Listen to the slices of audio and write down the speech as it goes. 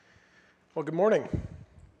Well, good morning.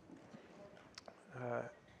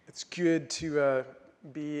 It's good to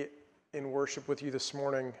be in worship with you this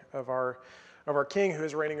morning of our King who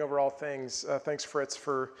is reigning over all things. Thanks, Fritz,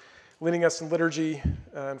 for leading us in liturgy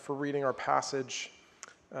and for reading our passage.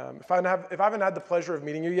 If I haven't had the pleasure of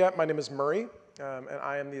meeting you yet, my name is Murray, and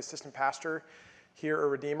I am the assistant pastor here at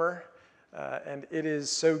Redeemer. And it is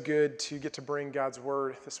so good to get to bring God's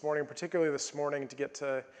word this morning, particularly this morning, to get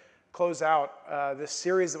to close out this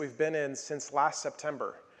series that we've been in since last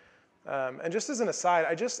September. And just as an aside,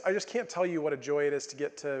 I just can't tell you what a joy it is to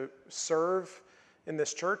get to serve in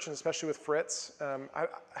this church, and especially with Fritz. I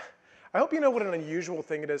hope you know what an unusual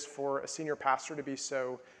thing it is for a senior pastor to be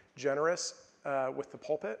so generous with the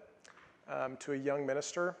pulpit to a young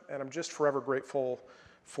minister, and I'm just forever grateful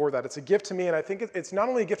for that. It's a gift to me, and I think it's not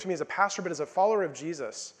only a gift to me as a pastor, but as a follower of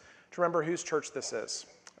Jesus, to remember whose church this is.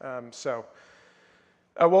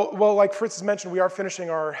 Well, like Fritz has mentioned, we are finishing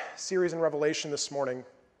our series in Revelation this morning.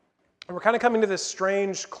 And we're kind of coming to this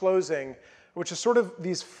strange closing, which is sort of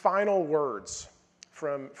these final words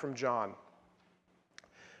from John.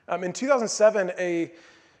 In 2007, a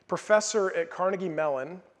professor at Carnegie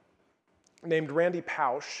Mellon named Randy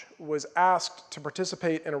Pausch was asked to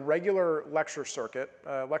participate in a regular lecture circuit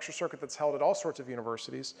that's held at all sorts of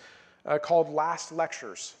universities, called Last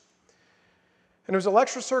Lectures. And it was a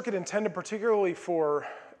lecture circuit intended particularly for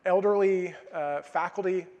elderly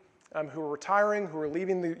faculty who were retiring, who were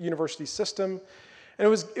leaving the university system. And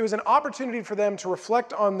it was an opportunity for them to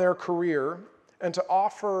reflect on their career and to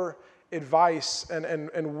offer advice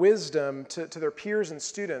and wisdom to their peers and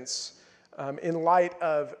students in light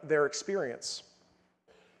of their experience.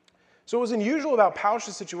 So what was unusual about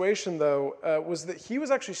Pausch's situation, though, was that he was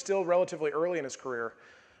actually still relatively early in his career.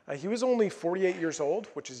 He was only 48 years old,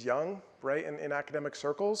 which is young, right, in academic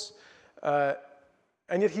circles. And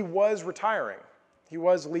yet he was retiring. He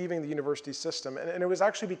was leaving the university system. And it was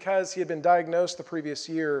actually because he had been diagnosed the previous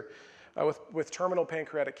year with terminal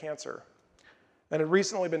pancreatic cancer. And had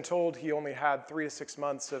recently been told he only had 3 to 6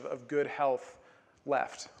 months of good health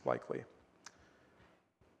left, likely.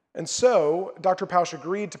 And so Dr. Pausch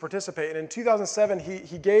agreed to participate. And in 2007,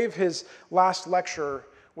 he gave his last lecture,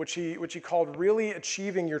 which he called Really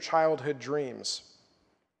Achieving Your Childhood Dreams,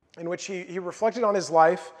 in which he reflected on his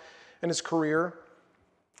life and his career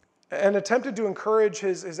and attempted to encourage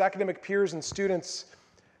his academic peers and students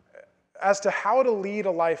as to how to lead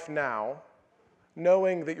a life now,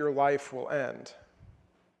 knowing that your life will end.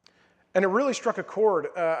 And it really struck a chord.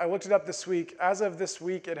 I looked it up this week. As of this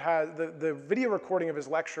week, it has the video recording of his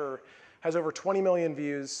lecture has over 20 million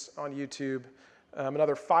views on YouTube,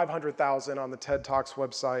 another 500,000 on the TED Talks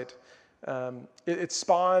website. It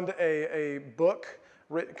spawned a book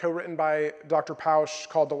co-written by Dr. Pausch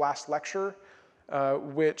called The Last Lecture,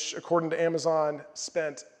 which, according to Amazon,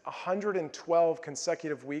 spent 112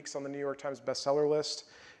 consecutive weeks on the New York Times bestseller list.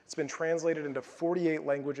 It's been translated into 48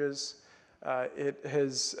 languages. It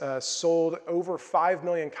has sold over 5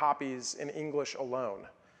 million copies in English alone.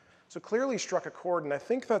 So clearly struck a chord, and I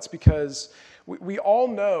think that's because we all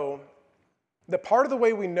know that part of the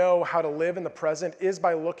way we know how to live in the present is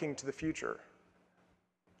by looking to the future.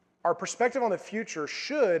 Our perspective on the future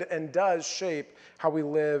should and does shape how we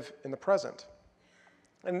live in the present.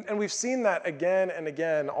 And we've seen that again and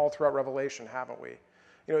again all throughout Revelation, haven't we?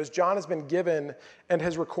 You know, as John has been given and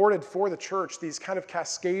has recorded for the church these kind of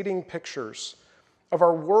cascading pictures of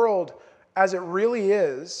our world as it really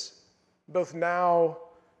is, both now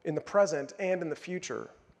in the present and in the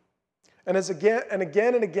future. And as again and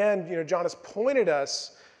again, you know, John has pointed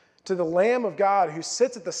us to the Lamb of God who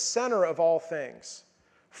sits at the center of all things,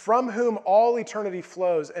 from whom all eternity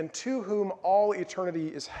flows and to whom all eternity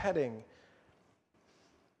is heading.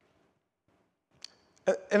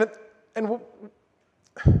 And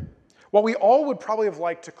while we all would probably have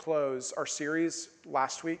liked to close our series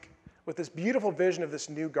last week with this beautiful vision of this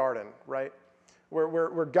new garden, right,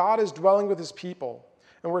 where God is dwelling with his people,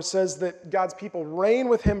 and where it says that God's people reign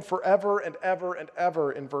with him forever and ever and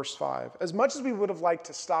ever in verse 5. As much as we would have liked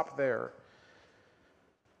to stop there,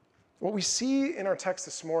 what we see in our text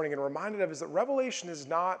this morning and reminded of is that Revelation is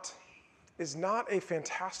not a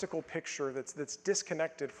fantastical picture that's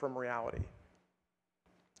disconnected from reality.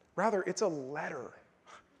 Rather, it's a letter.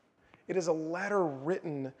 It is a letter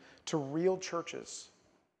written to real churches,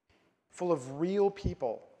 full of real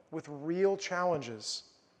people with real challenges.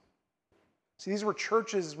 See, these were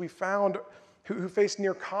churches we found who faced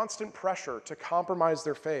near constant pressure to compromise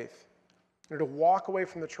their faith, to walk away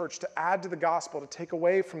from the church, to add to the gospel, to take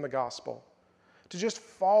away from the gospel, to just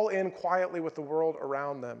fall in quietly with the world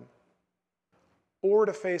around them, or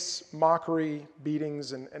to face mockery,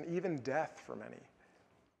 beatings, and even death for many.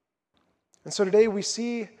 And so today we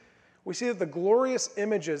see that the glorious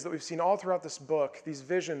images that we've seen all throughout this book, these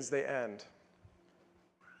visions, they end.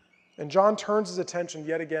 And John turns his attention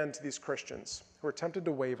yet again to these Christians who are tempted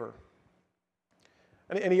to waver.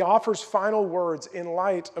 And he offers final words in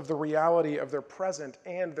light of the reality of their present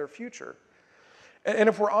and their future. And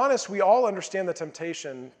if we're honest, we all understand the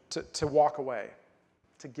temptation to walk away,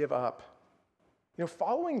 to give up.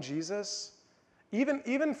 Following Jesus,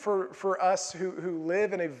 even for us who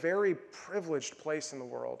live in a very privileged place in the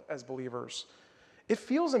world as believers, it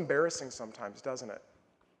feels embarrassing sometimes, doesn't it?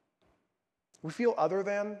 We feel other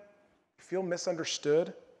than, we feel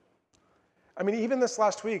misunderstood. I mean, even this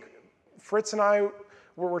last week, Fritz and I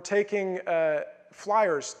were taking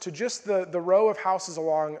flyers to just the row of houses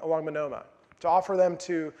along Monoma to offer them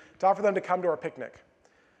to come to our picnic.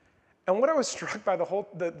 And what I was struck by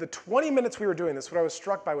the 20 minutes we were doing this, what I was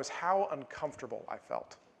struck by was how uncomfortable I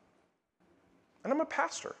felt. And I'm a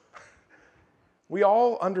pastor. We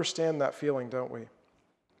all understand that feeling, don't we?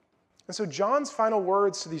 And so John's final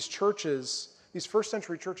words to these churches, these first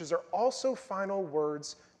century churches, are also final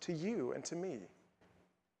words to you and to me.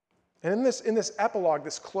 And in this epilogue,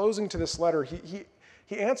 this closing to this letter, he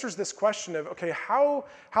answers this question of, okay, how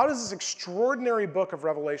does this extraordinary book of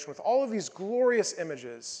Revelation, with all of these glorious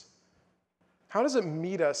images, how does it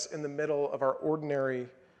meet us in the middle of our ordinary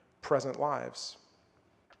present lives?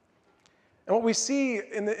 And what we see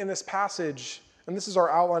in this passage, and this is our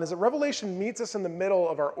outline, is that Revelation meets us in the middle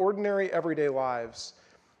of our ordinary everyday lives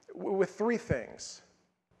with three things: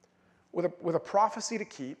 with a prophecy to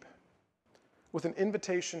keep, with an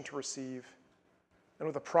invitation to receive, and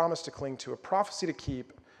with a promise to cling to. A prophecy to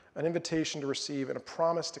keep, an invitation to receive, and a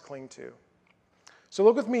promise to cling to. So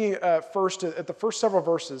look with me first at the first several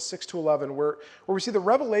verses, 6 to 11, where we see the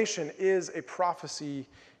revelation is a prophecy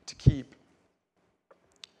to keep.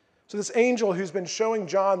 So this angel who's been showing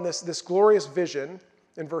John this glorious vision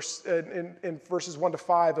in verses 1 to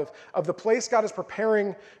 5 of the place God is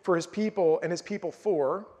preparing for his people and his people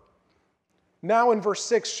for, now in verse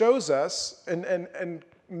 6 shows us and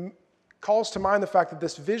calls to mind the fact that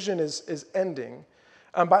this vision is ending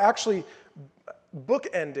by actually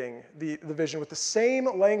bookending the vision with the same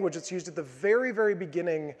language that's used at the very, very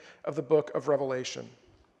beginning of the book of Revelation.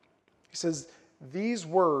 He says, "These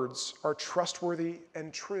words are trustworthy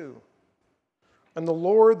and true. And the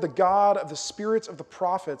Lord, the God of the spirits of the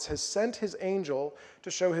prophets, has sent his angel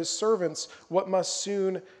to show his servants what must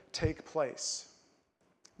soon take place."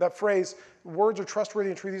 That phrase, words are trustworthy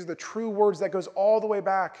and true, these are the true words, that goes all the way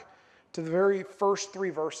back to the very first 3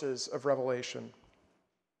 verses of Revelation.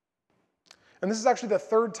 And this is actually the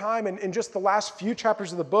third time in just the last few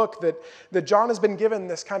chapters of the book that John has been given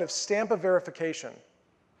this kind of stamp of verification,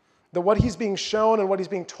 that what he's being shown and what he's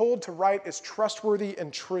being told to write is trustworthy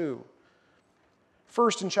and true.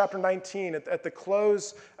 First, in chapter 19, at the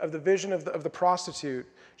close of the vision of the prostitute,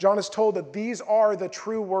 John is told that these are the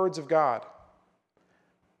true words of God.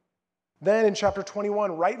 Then in chapter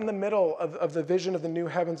 21, right in the middle of the vision of the new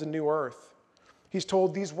heavens and new earth, he's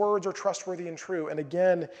told these words are trustworthy and true. And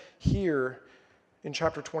again, here in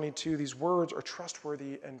chapter 22, these words are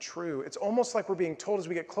trustworthy and true. It's almost like we're being told as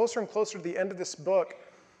we get closer and closer to the end of this book,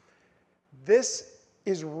 this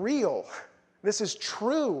is real. This is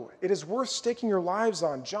true. It is worth staking your lives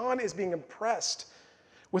on. John is being impressed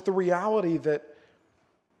with the reality that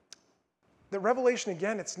Revelation,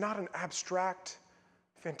 again, it's not an abstract,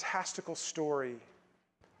 fantastical story.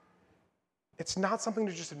 It's not something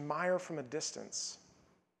to just admire from a distance.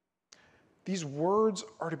 These words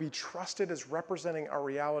are to be trusted as representing our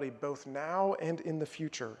reality both now and in the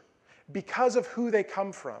future because of who they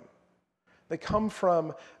come from. They come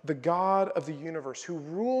from the God of the universe who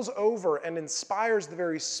rules over and inspires the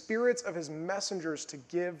very spirits of his messengers to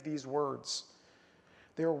give these words.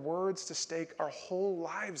 They are words to stake our whole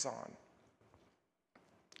lives on.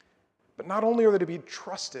 But not only are they to be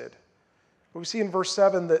trusted, but we see in verse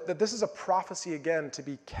 7 that this is a prophecy again to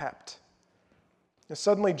be kept. And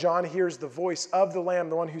suddenly John hears the voice of the Lamb,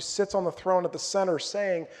 the one who sits on the throne at the center,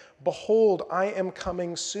 saying, "Behold, I am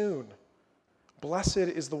coming soon. Blessed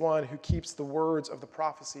is the one who keeps the words of the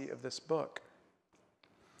prophecy of this book."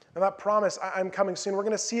 And that promise, I'm coming soon, we're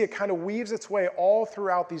going to see it kind of weaves its way all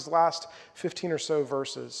throughout these last 15 or so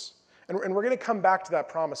verses. And we're going to come back to that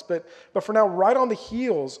promise. But for now, right on the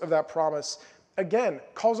heels of that promise, again,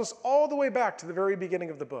 calls us all the way back to the very beginning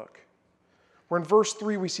of the book. Where in verse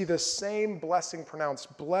 3, we see this same blessing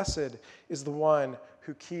pronounced. Blessed is the one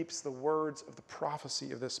who keeps the words of the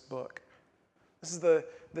prophecy of this book. This is the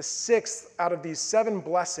 6th out of these 7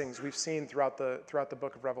 blessings we've seen throughout the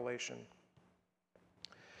book of Revelation.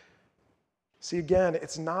 See, again,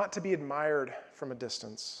 it's not to be admired from a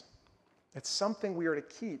distance. It's something we are to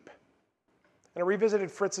keep. And I revisited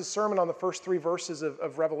Fritz's sermon on the first 3 verses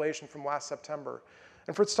of Revelation from last September.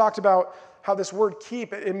 And Fritz talked about how this word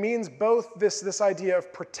keep, it means both this idea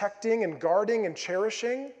of protecting and guarding and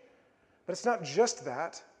cherishing, but it's not just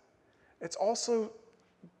that. It's also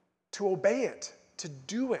to obey it, to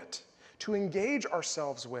do it, to engage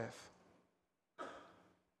ourselves with.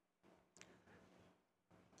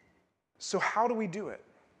 So how do we do it?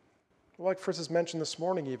 Well, like Fritz has mentioned this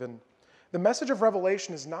morning even, the message of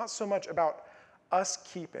Revelation is not so much about us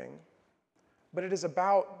keeping, but it is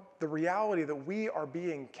about the reality that we are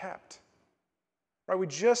being kept. Right? We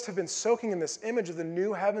just have been soaking in this image of the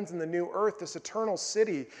new heavens and the new earth, this eternal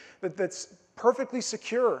city that's perfectly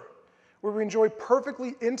secure, where we enjoy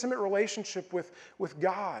perfectly intimate relationship with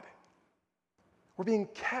God. We're being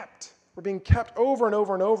kept. We're being kept over and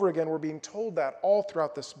over and over again. We're being told that all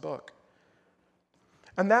throughout this book.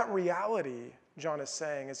 And that reality, John is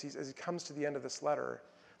saying as he comes to the end of this letter,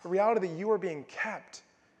 the reality that you are being kept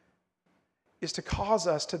is to cause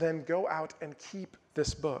us to then go out and keep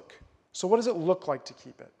this book. So what does it look like to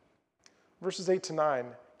keep it? Verses 8 to 9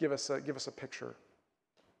 give us a picture.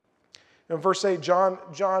 In verse 8,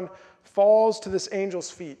 John falls to this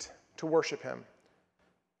angel's feet to worship him.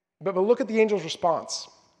 But look at the angel's response.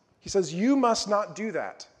 He says, "You must not do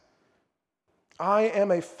that. I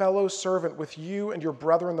am a fellow servant with you and your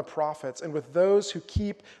brethren the prophets, and with those who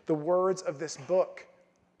keep the words of this book."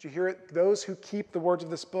 Did you hear it? Those who keep the words of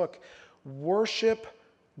this book. Worship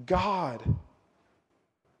God.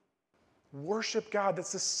 Worship God.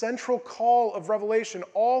 That's the central call of Revelation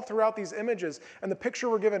all throughout these images. And the picture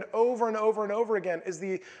we're given over and over and over again is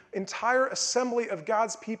the entire assembly of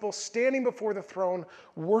God's people standing before the throne,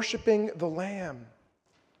 worshiping the Lamb.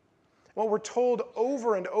 What we're told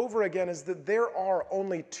over and over again is that there are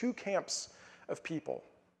only 2 camps of people: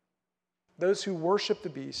 those who worship the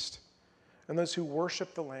beast and those who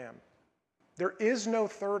worship the Lamb. There is no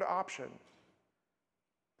third option.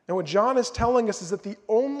 And what John is telling us is that the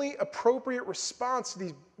only appropriate response to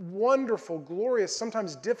these wonderful, glorious,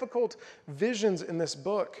 sometimes difficult visions in this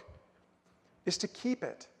book is to keep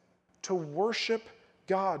it, to worship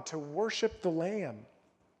God, to worship the Lamb.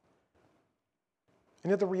 And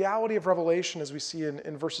yet the reality of Revelation, as we see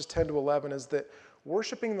in verses 10 to 11, is that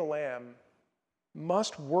worshiping the Lamb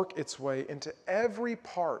must work its way into every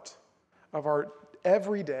part of our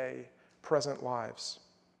everyday present lives.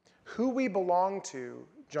 Who we belong to,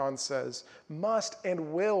 John says, must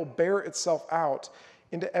and will bear itself out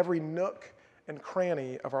into every nook and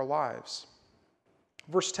cranny of our lives.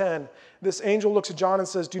 Verse 10, this angel looks at John and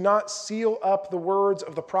says, "Do not seal up the words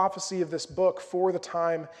of the prophecy of this book, for the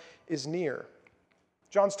time is near."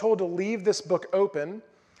 John's told to leave this book open.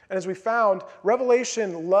 And as we found,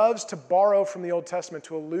 Revelation loves to borrow from the Old Testament,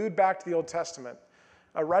 to allude back to the Old Testament.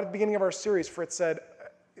 Right at the beginning of our series, Fritz said,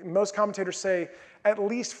 most commentators say at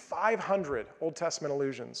least 500 Old Testament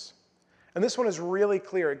allusions. And this one is really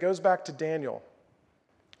clear. It goes back to Daniel,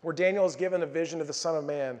 where Daniel is given a vision of the Son of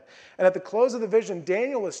Man. And at the close of the vision,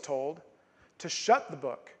 Daniel is told to shut the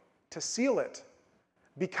book, to seal it,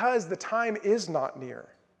 because the time is not near.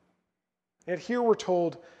 And here we're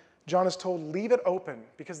told, John is told, leave it open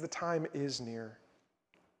because the time is near.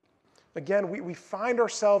 Again, we find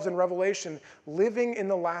ourselves in Revelation living in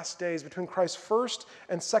the last days between Christ's first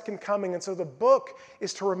and second coming. And so the book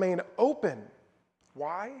is to remain open.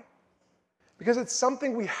 Why? Because it's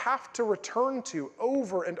something we have to return to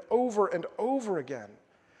over and over and over again,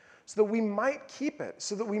 so that we might keep it,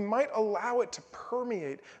 so that we might allow it to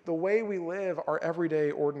permeate the way we live our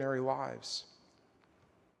everyday, ordinary lives.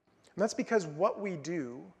 And that's because what we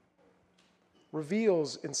do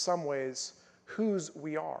reveals, in some ways, whose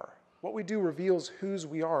we are. What we do reveals whose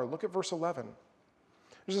we are. Look at verse 11.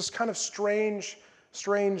 There's this kind of strange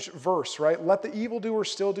verse, right? Let the evildoer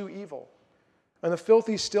still do evil, and the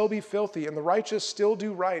filthy still be filthy, and the righteous still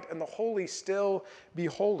do right, and the holy still be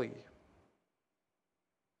holy.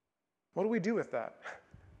 What do we do with that?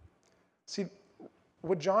 See,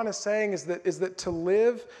 what John is saying is that to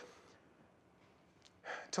live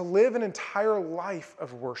an entire life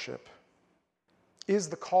of worship is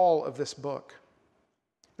the call of this book.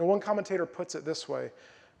 And one commentator puts it this way,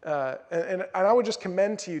 and I would just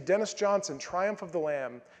commend to you Dennis Johnson, Triumph of the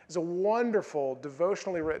Lamb, is a wonderful,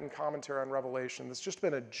 devotionally written commentary on Revelation that's just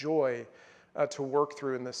been a joy to work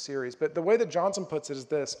through in this series. But the way that Johnson puts it is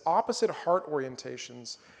this: opposite heart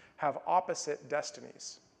orientations have opposite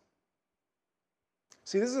destinies.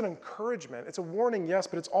 See, this is an encouragement. It's a warning, yes,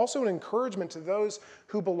 but it's also an encouragement to those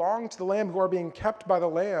who belong to the Lamb, who are being kept by the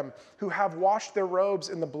Lamb, who have washed their robes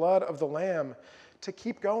in the blood of the Lamb, to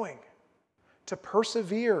keep going, to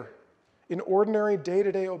persevere in ordinary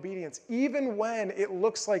day-to-day obedience, even when it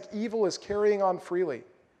looks like evil is carrying on freely,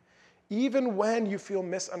 even when you feel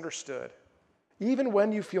misunderstood, even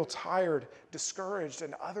when you feel tired, discouraged,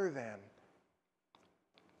 and other than.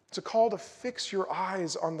 It's a call to fix your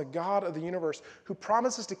eyes on the God of the universe who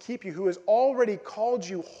promises to keep you, who has already called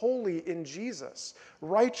you holy in Jesus,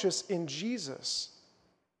 righteous in Jesus.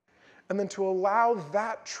 And then to allow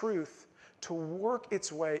that truth to work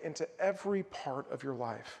its way into every part of your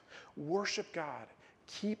life. Worship God.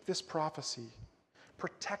 Keep this prophecy.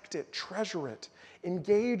 Protect it. Treasure it.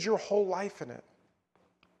 Engage your whole life in it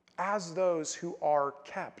as those who are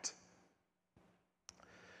kept.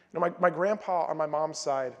 You know, my grandpa on my mom's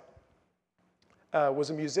side was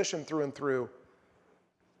a musician through and through.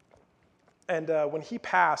 And when he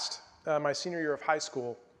passed my senior year of high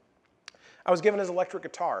school, I was given his electric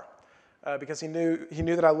guitar because he knew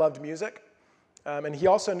that I loved music. And he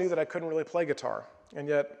also knew that I couldn't really play guitar. And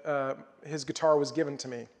yet his guitar was given to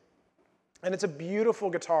me. And it's a beautiful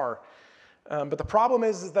guitar. But the problem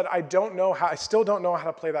is that I still don't know how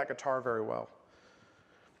to play that guitar very well.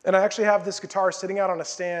 And I actually have this guitar sitting out on a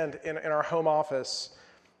stand in our home office.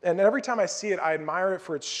 And every time I see it, I admire it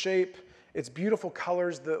for its shape, its beautiful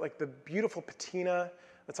colors, the beautiful patina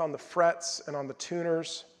that's on the frets and on the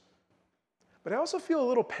tuners. But I also feel a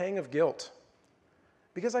little pang of guilt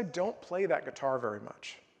because I don't play that guitar very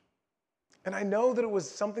much. And I know that it was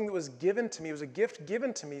something that was given to me. It was a gift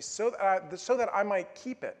given to me so that I might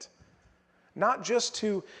keep it. Not just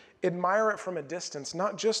to admire it from a distance,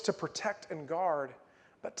 not just to protect and guard,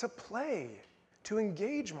 but to play, to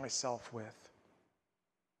engage myself with.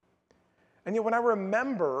 And yet when I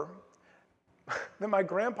remember that my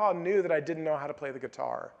grandpa knew that I didn't know how to play the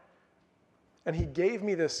guitar, and he gave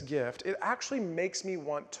me this gift, it actually makes me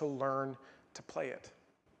want to learn to play it.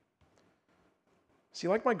 See,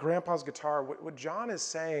 like my grandpa's guitar, what John is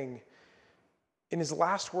saying in his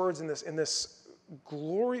last words in this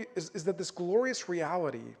glory is that this glorious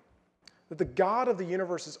reality that the God of the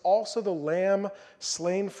universe is also the Lamb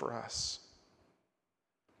slain for us,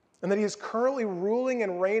 and that he is currently ruling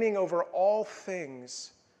and reigning over all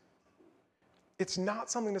things. It's not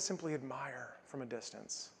something to simply admire from a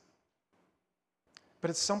distance, but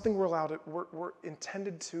it's something we're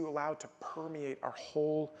intended to allow to permeate our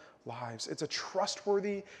whole lives. It's a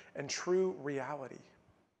trustworthy and true reality.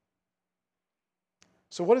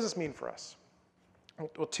 So what does this mean for us?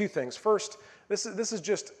 Well, two things. First, this is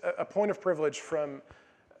just a point of privilege from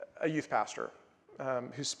a youth pastor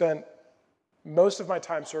who spent most of my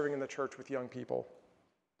time serving in the church with young people.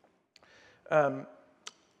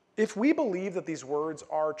 If we believe that these words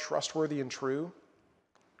are trustworthy and true,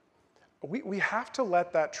 we have to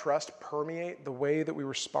let that trust permeate the way that we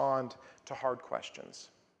respond to hard questions.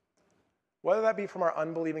 Whether that be from our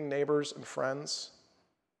unbelieving neighbors and friends,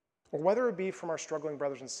 or whether it be from our struggling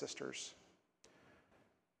brothers and sisters.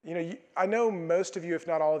 You know, I know most of you, if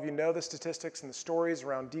not all of you, know the statistics and the stories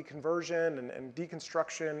around deconversion and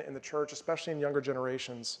deconstruction in the church, especially in younger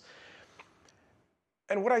generations.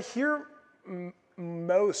 And what I hear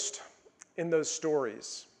most in those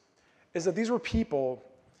stories is that these were people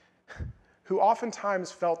who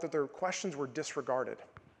oftentimes felt that their questions were disregarded,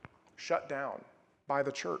 shut down by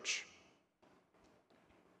the church.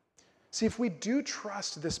 See, if we do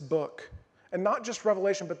trust this book, and not just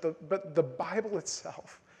Revelation, but the Bible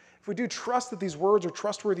itself, if we do trust that these words are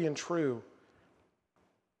trustworthy and true,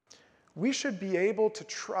 we should be able to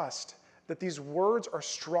trust that these words are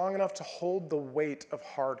strong enough to hold the weight of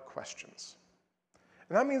hard questions.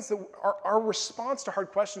 And that means that our response to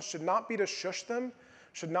hard questions should not be to shush them,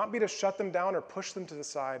 should not be to shut them down or push them to the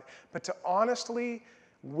side, but to honestly,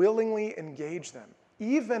 willingly engage them,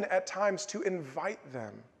 even at times to invite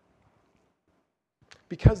them.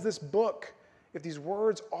 Because this book, if these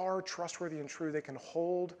words are trustworthy and true, they can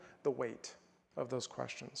hold the weight of those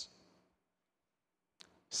questions.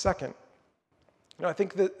 Second, I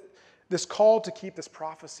think that this call to keep this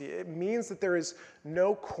prophecy, it means that there is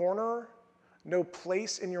no corner, no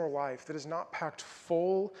place in your life that is not packed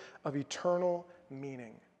full of eternal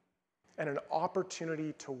meaning and an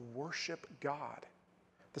opportunity to worship God.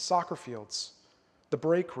 The soccer fields, the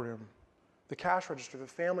break room, the cash register, the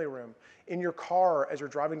family room, in your car as you're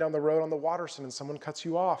driving down the road on the Watterson and someone cuts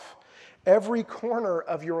you off. Every corner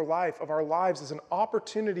of your life, of our lives, is an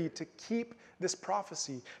opportunity to keep this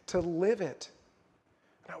prophecy, to live it.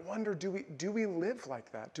 And I wonder, do we live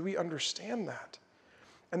like that? Do we understand that?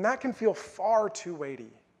 And that can feel far too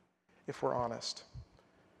weighty, if we're honest.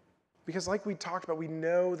 Because like we talked about, we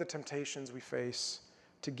know the temptations we face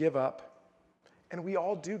to give up. And we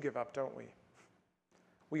all do give up, don't we?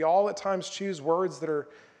 We all at times choose words that are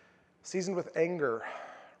seasoned with anger,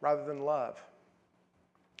 rather than love.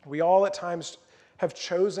 We all at times have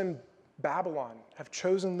chosen Babylon, have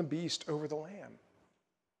chosen the beast over the Lamb.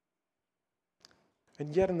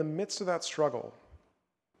 And yet in the midst of that struggle,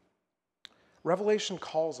 Revelation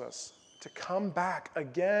calls us to come back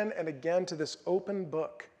again and again to this open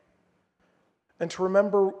book and to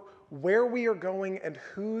remember where we are going and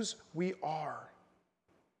whose we are.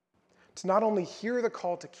 To not only hear the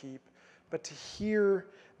call to keep, but to hear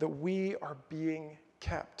that we are being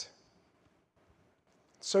kept.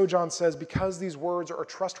 So John says, because these words are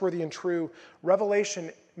trustworthy and true,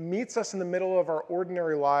 Revelation meets us in the middle of our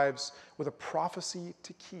ordinary lives with a prophecy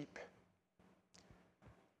to keep.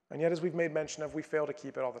 And yet, as we've made mention of, we fail to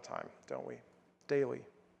keep it all the time, don't we? Daily.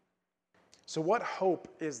 So what hope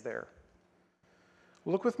is there?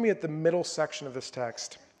 Look with me at the middle section of this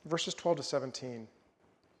text, verses 12 to 17,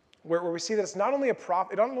 where we see that it's not only it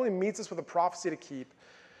not only meets us with a prophecy to keep,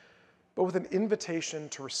 but with an invitation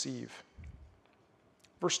to receive.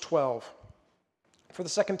 Verse 12. For the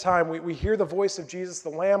second time, we hear the voice of Jesus, the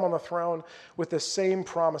Lamb on the throne, with this same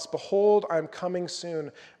promise. Behold, I am coming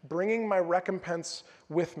soon, bringing my recompense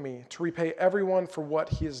with me to repay everyone for what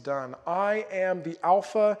he has done. I am the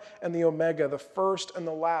Alpha and the Omega, the first and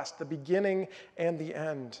the last, the beginning and the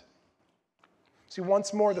end. See,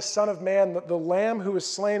 once more, the Son of Man, the Lamb who is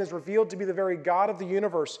slain, is revealed to be the very God of the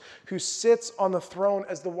universe, who sits on the throne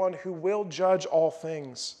as the one who will judge all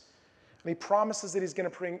things. And he promises that he's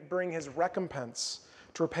going to bring his recompense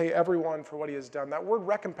to repay everyone for what he has done. That word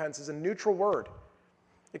recompense is a neutral word.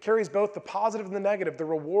 It carries both the positive and the negative, the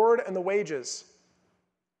reward and the wages.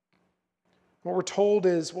 What we're told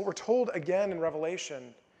again in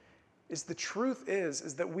Revelation is the truth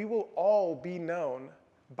is that we will all be known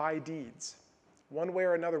by deeds. One way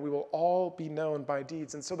or another, we will all be known by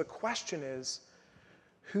deeds. And so the question is,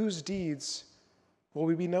 whose deeds will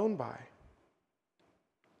we be known by?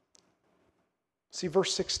 See,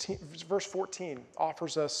 verse 14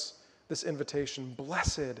 offers us this invitation.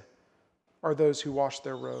 Blessed are those who wash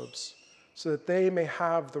their robes, so that they may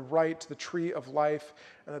have the right to the tree of life,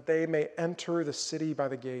 and that they may enter the city by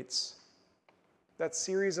the gates. That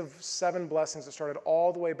series of 7 blessings that started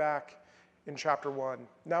all the way back in chapter 1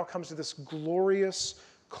 now comes to this glorious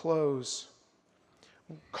close,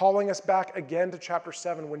 calling us back again to chapter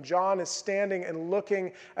 7, when John is standing and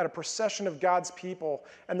looking at a procession of God's people,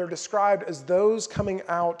 and they're described as those coming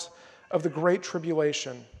out of the great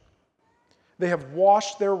tribulation. They have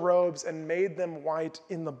washed their robes and made them white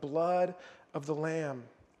in the blood of the Lamb.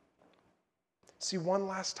 See, one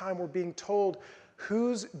last time we're being told,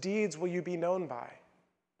 whose deeds will you be known by?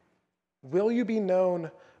 Will you be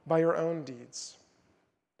known by your own deeds?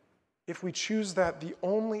 If we choose that, the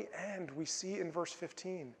only end we see in verse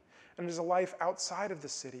 15, and it is a life outside of the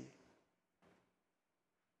city.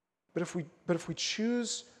 But if we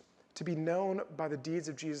choose to be known by the deeds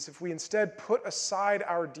of Jesus, if we instead put aside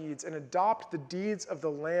our deeds and adopt the deeds of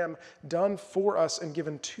the Lamb done for us and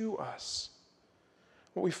given to us,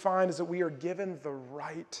 what we find is that we are given the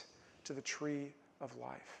right to the tree of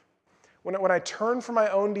life. When I turn from my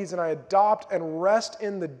own deeds and I adopt and rest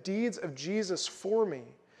in the deeds of Jesus for me,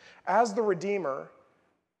 as the Redeemer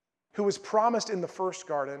who was promised in the first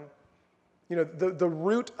garden, the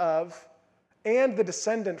root of and the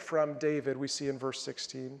descendant from David, we see in verse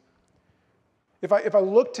 16. If I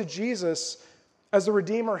look to Jesus as the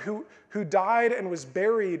Redeemer who died and was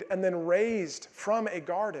buried and then raised from a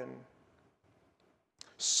garden,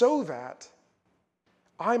 so that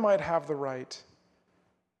I might have the right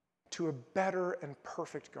to a better and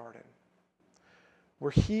perfect garden,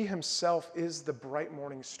 where he himself is the bright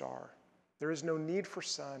morning star. There is no need for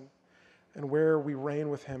sun, and where we reign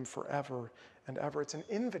with him forever and ever. It's an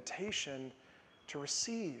invitation to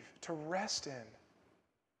receive, to rest in.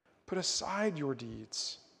 Put aside your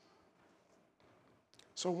deeds.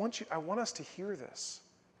 So I want us to hear this.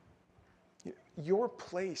 Your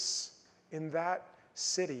place in that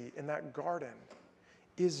city, in that garden,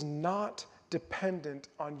 is not dependent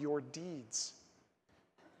on your deeds.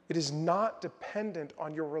 It is not dependent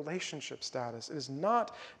on your relationship status. It is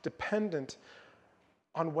not dependent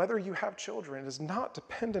on whether you have children. It is not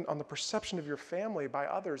dependent on the perception of your family by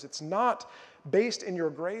others. It's not based in your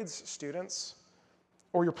grades, students,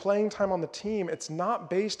 or your playing time on the team. It's not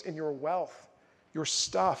based in your wealth, your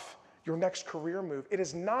stuff, your next career move. It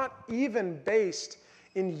is not even based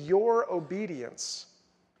in your obedience,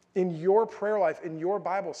 in your prayer life, in your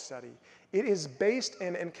Bible study. It is based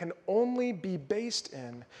in and can only be based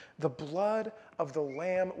in the blood of the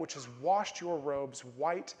Lamb, which has washed your robes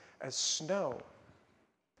white as snow.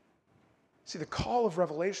 See, the call of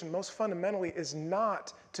Revelation, most fundamentally, is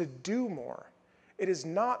not to do more. It is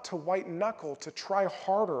not to white knuckle, to try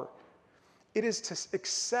harder. It is to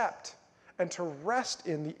accept and to rest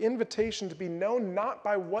in the invitation to be known not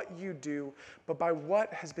by what you do, but by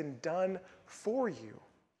what has been done for you.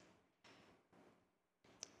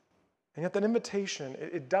 And yet that invitation,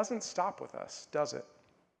 it doesn't stop with us, does it?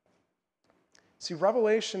 See,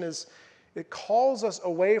 Revelation it calls us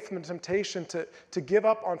away from the temptation to give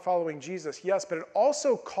up on following Jesus, yes, but it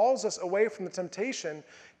also calls us away from the temptation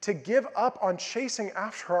to give up on chasing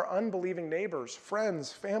after our unbelieving neighbors,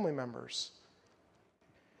 friends, family members.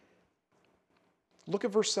 Look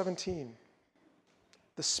at verse 17.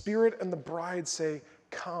 The Spirit and the bride say,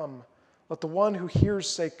 "Come." Let the one who hears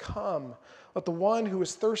say, "Come." Let the one who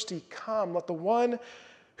is thirsty come. Let the one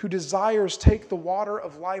who desires take the water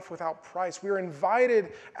of life without price. We are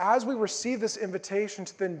invited, as we receive this invitation,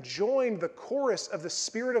 to then join the chorus of the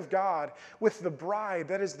Spirit of God with the bride,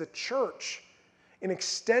 that is the church, in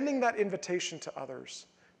extending that invitation to others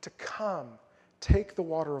to come, take the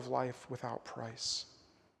water of life without price.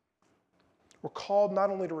 We're called not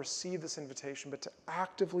only to receive this invitation, but to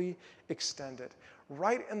actively extend it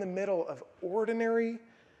right in the middle of ordinary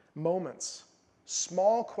moments,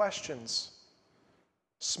 small questions,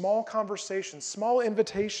 small conversations, small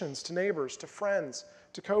invitations to neighbors, to friends,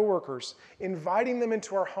 to coworkers, inviting them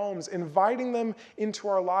into our homes, inviting them into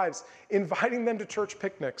our lives, inviting them to church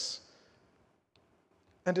picnics.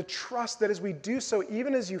 And to trust that as we do so,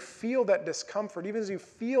 even as you feel that discomfort, even as you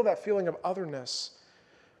feel that feeling of otherness,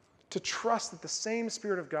 to trust that the same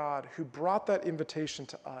Spirit of God who brought that invitation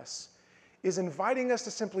to us is inviting us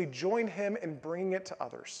to simply join him in bringing it to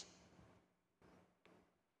others.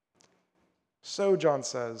 So, John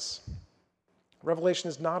says, Revelation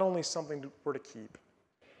is not only something we're to keep,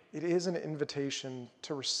 it is an invitation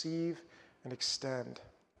to receive and extend.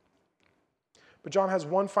 But John has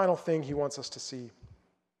one final thing he wants us to see.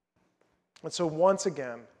 And so once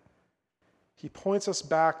again, he points us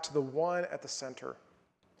back to the one at the center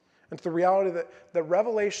and to the reality that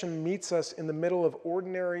Revelation meets us in the middle of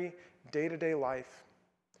ordinary day-to-day life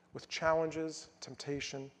with challenges,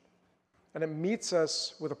 temptation, and it meets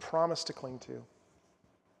us with a promise to cling to.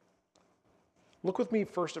 Look with me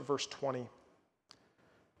first at verse 20.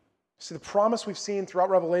 See, the promise we've seen throughout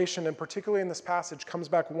Revelation, and particularly in this passage, comes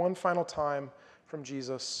back one final time from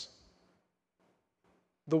Jesus.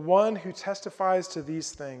 The one who testifies to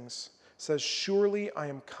these things says, "Surely I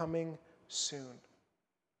am coming soon."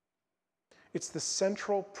 It's the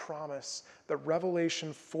central promise that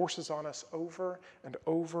Revelation forces on us over and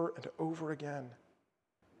over and over again.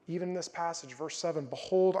 Even in this passage, verse 7,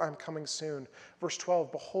 "Behold, I'm coming soon." Verse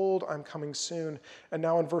 12, "Behold, I'm coming soon." And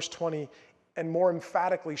now in verse 20, and more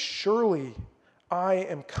emphatically, "Surely I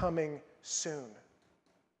am coming soon."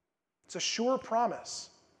 It's a sure promise.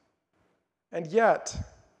 And yet,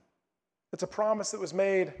 it's a promise that was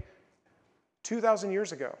made 2,000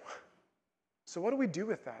 years ago. So what do we do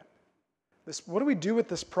with that? What do we do with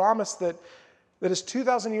this promise that is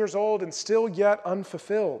 2,000 years old and still yet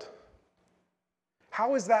unfulfilled?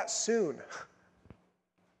 How is that soon?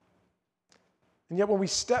 And yet when we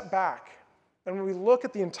step back and when we look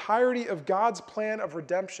at the entirety of God's plan of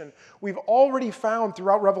redemption, we've already found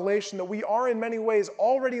throughout Revelation that we are in many ways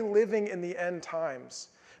already living in the end times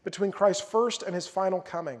between Christ's first and his final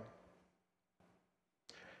coming.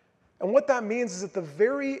 And what that means is that the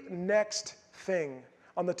very next thing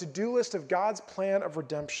on the to-do list of God's plan of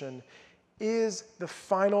redemption is the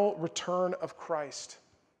final return of Christ.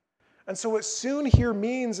 And so what soon here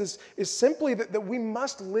means is simply that we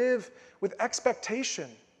must live with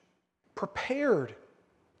expectation, prepared,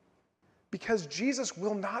 because Jesus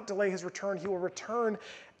will not delay his return. He will return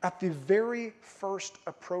at the very first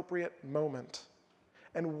appropriate moment.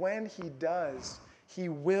 And when he does, he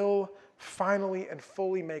will finally and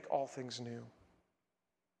fully make all things new.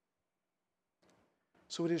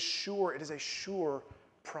 So it is a sure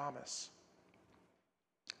promise.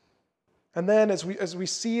 And then as we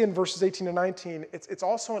see in verses 18 and 19, it's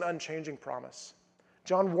also an unchanging promise.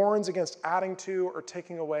 John warns against adding to or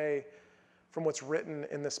taking away from what's written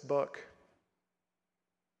in this book.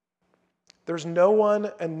 There's no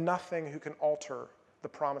one and nothing who can alter the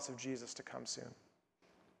promise of Jesus to come soon.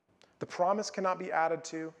 The promise cannot be added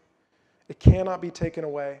to. It cannot be taken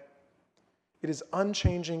away. It is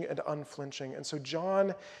unchanging and unflinching. And so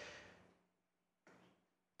John,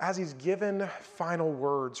 as he's given final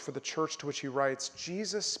words for the church to which he writes,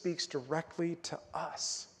 Jesus speaks directly to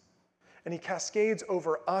us. And he cascades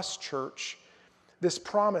over us, church, this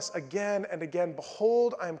promise again and again.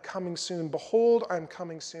 Behold, I am coming soon. Behold, I am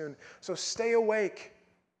coming soon. So stay awake,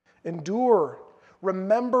 endure,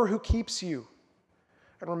 remember who keeps you,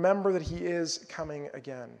 and remember that he is coming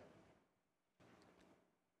again.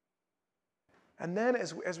 And then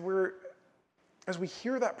as we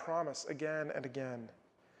hear that promise again and again,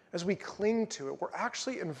 as we cling to it, we're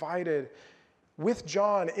actually invited with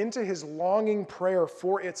John into his longing prayer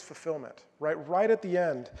for its fulfillment, right at the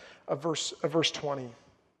end of verse 20.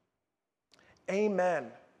 Amen.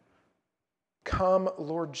 Come,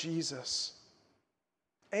 Lord Jesus.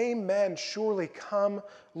 Amen. Surely come,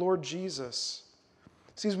 Lord Jesus.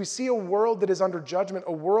 See, as we see a world that is under judgment,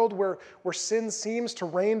 a world where sin seems to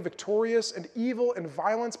reign victorious and evil and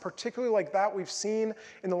violence, particularly like that we've seen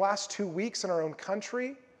in the last 2 weeks in our own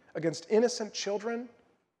country against innocent children,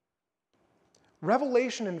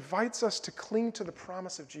 Revelation invites us to cling to the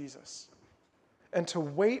promise of Jesus and to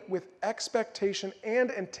wait with expectation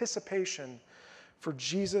and anticipation for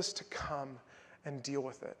Jesus to come and deal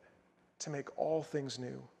with it, to make all things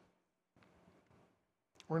new.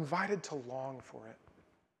 We're invited to long for it.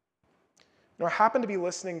 I happened to be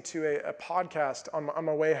listening to a podcast on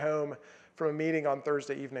my way home from a meeting on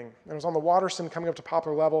Thursday evening. It was on the Watterson coming up to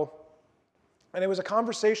Poplar Level. And it was a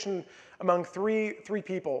conversation among three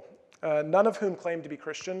people, none of whom claimed to be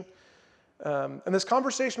Christian. And this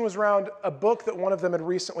conversation was around a book that one of them had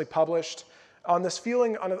recently published on this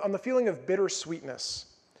feeling, on the feeling of bittersweetness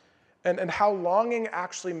and how longing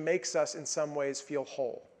actually makes us in some ways feel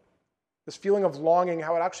whole. This feeling of longing,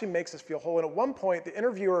 how it actually makes us feel whole. And at one point, the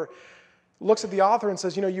interviewer looks at the author and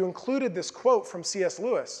says, you included this quote from C.S.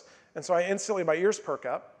 Lewis. And so my ears perk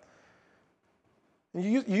up.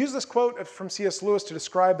 You use this quote from C.S. Lewis to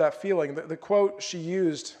describe that feeling. The quote she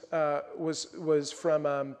used was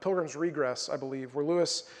from Pilgrim's Regress, I believe, where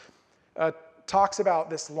Lewis talks about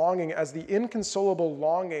this longing as the inconsolable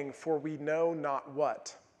longing for we know not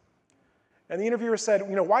what. And the interviewer said,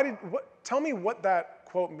 tell me what that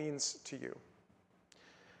quote means to you.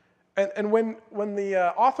 And when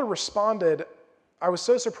the author responded, I was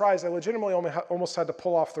so surprised I legitimately almost had to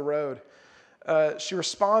pull off the road. She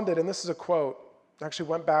responded, and this is a quote. I actually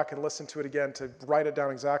went back and listened to it again to write it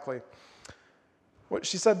down exactly.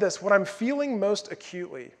 She said this: what I'm feeling most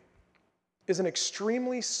acutely is an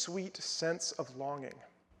extremely sweet sense of longing.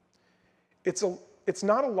 It's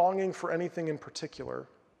not a longing for anything in particular.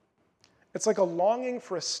 It's like a longing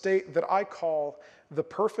for a state that I call the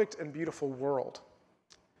perfect and beautiful world.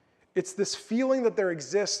 It's this feeling that there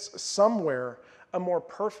exists somewhere a more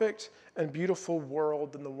perfect and beautiful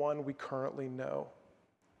world than the one we currently know.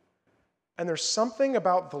 And there's something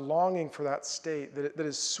about the longing for that state that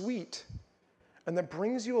is sweet and that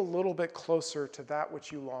brings you a little bit closer to that which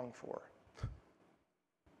you long for.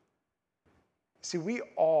 See,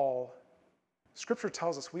 Scripture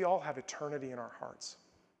tells us we all have eternity in our hearts.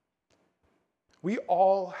 We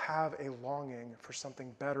all have a longing for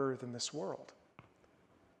something better than this world.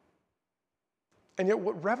 And yet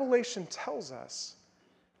what Revelation tells us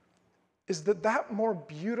is that more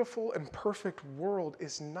beautiful and perfect world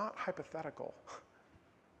is not hypothetical.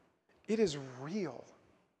 It is real.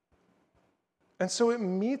 And so it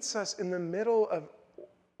meets us in the middle of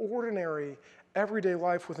ordinary, everyday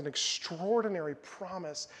life with an extraordinary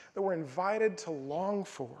promise that we're invited to long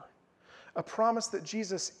for. A promise that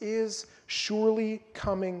Jesus is surely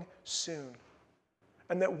coming soon.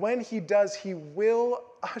 And that when he does, he will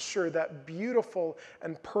usher that beautiful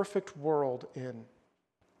and perfect world in.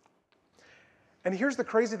 And here's the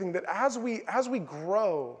crazy thing, that as we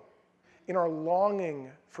grow in our longing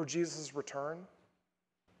for Jesus' return,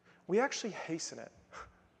 we actually hasten it.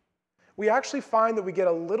 We actually find that we get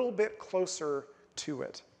a little bit closer to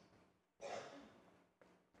it.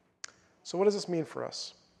 So what does this mean for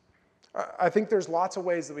us? I think there's lots of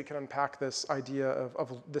ways that we can unpack this idea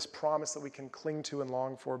of this promise that we can cling to and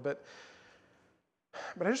long for, but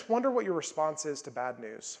I just wonder what your response is to bad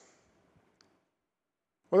news.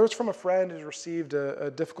 Whether it's from a friend who's received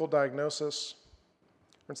a difficult diagnosis,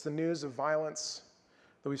 or it's the news of violence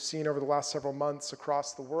that we've seen over the last several months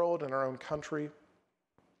across the world and our own country,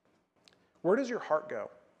 where does your heart go?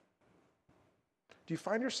 Do you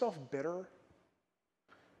find yourself bitter?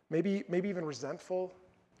 Maybe even resentful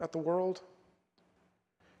at the world?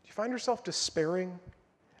 Do you find yourself despairing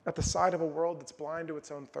at the sight of a world that's blind to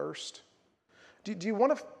its own thirst? Do you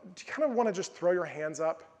kind of want to just throw your hands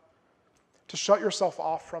up, to shut yourself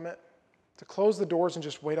off from it, to close the doors and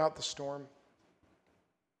just wait out the storm?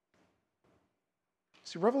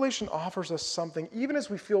 See, Revelation offers us something, even as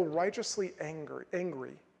we feel righteously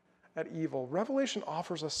angry at evil. Revelation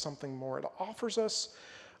offers us something more. It offers us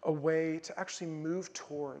a way to actually move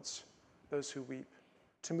towards those who weep,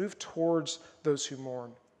 to move towards those who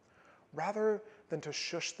mourn, rather than to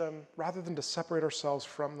shush them, rather than to separate ourselves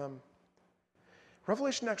from them.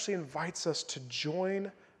 Revelation actually invites us to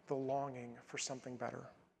join the longing for something better.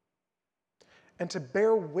 and to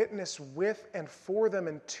bear witness with and for them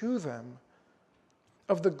and to them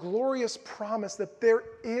of the glorious promise that there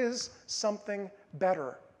is something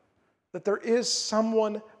better, that there is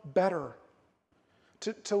someone better.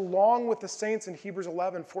 To long with the saints in Hebrews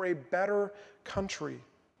 11 for a better country,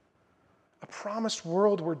 a promised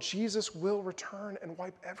world where Jesus will return and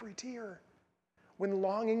wipe every tear, when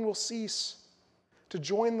longing will cease, to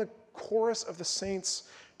join the chorus of the saints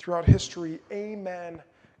throughout history. Amen.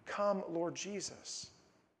 Come, Lord Jesus.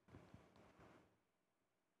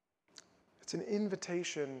 It's an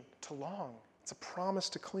invitation to long. It's a promise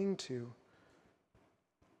to cling to.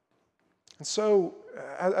 And so,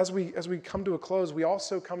 as we come to a close, we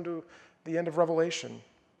also come to the end of Revelation.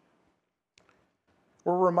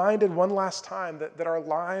 We're reminded one last time that our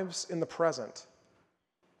lives in the present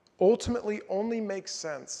ultimately only make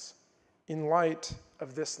sense in light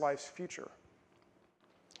of this life's future.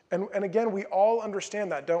 And again, we all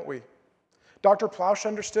understand that, don't we? Dr. Plausch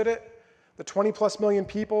understood it. The 20 plus million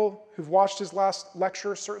people who've watched his last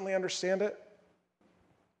lecture certainly understand it.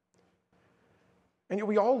 And yet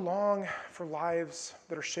we all long for lives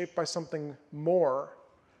that are shaped by something more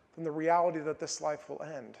than the reality that this life will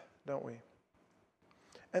end, don't we?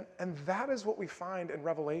 And that is what we find in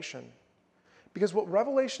Revelation. Because what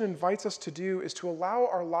Revelation invites us to do is to allow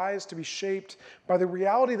our lives to be shaped by the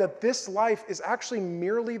reality that this life is actually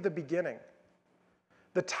merely the beginning.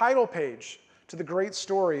 The title page to the great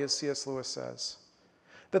story, as C.S. Lewis says,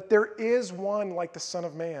 that there is one like the Son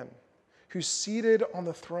of Man, who's seated on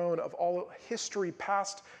the throne of all history,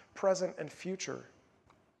 past, present, and future,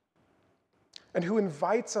 and who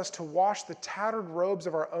invites us to wash the tattered robes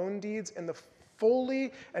of our own deeds in the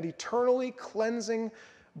fully and eternally cleansing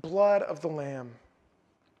blood of the Lamb,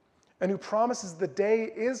 and who promises the day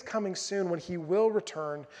is coming soon when he will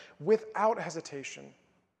return without hesitation,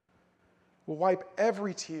 will wipe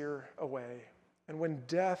every tear away, and when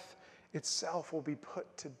death itself will be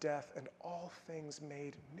put to death and all things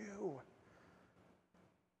made new.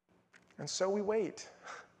 And so we wait.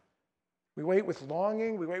 We wait with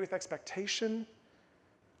longing, we wait with expectation.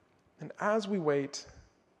 And as we wait,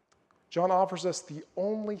 John offers us the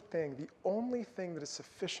only thing that is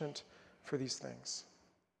sufficient for these things.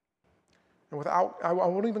 And I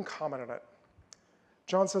won't even comment on it.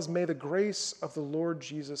 John says, may the grace of the Lord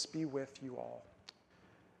Jesus be with you all.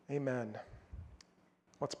 Amen.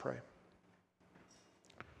 Let's pray.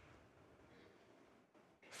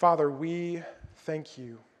 Father, we thank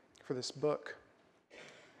you for this book.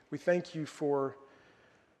 We thank you for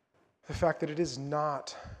the fact that it is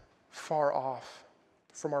not far off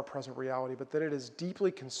from our present reality, but that it is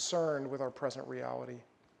deeply concerned with our present reality.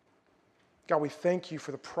 God, we thank you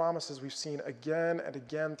for the promises we've seen again and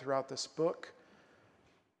again throughout this book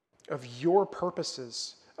of your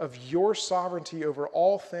purposes, of your sovereignty over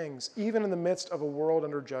all things, even in the midst of a world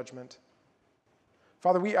under judgment.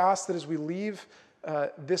 Father, we ask that as we leave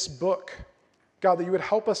this book, God, that you would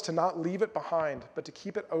help us to not leave it behind, but to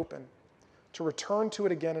keep it open, to return to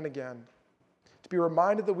it again and again, to be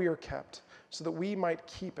reminded that we are kept, so that we might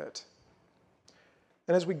keep it.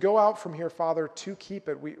 And as we go out from here, Father, to keep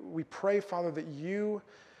it, we pray, Father, that you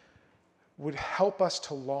would help us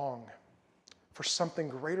to long for something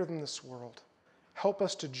greater than this world. Help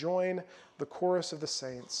us to join the chorus of the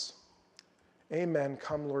saints. Amen.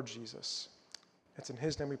 Come, Lord Jesus. It's in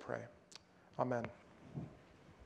his name we pray. Amen.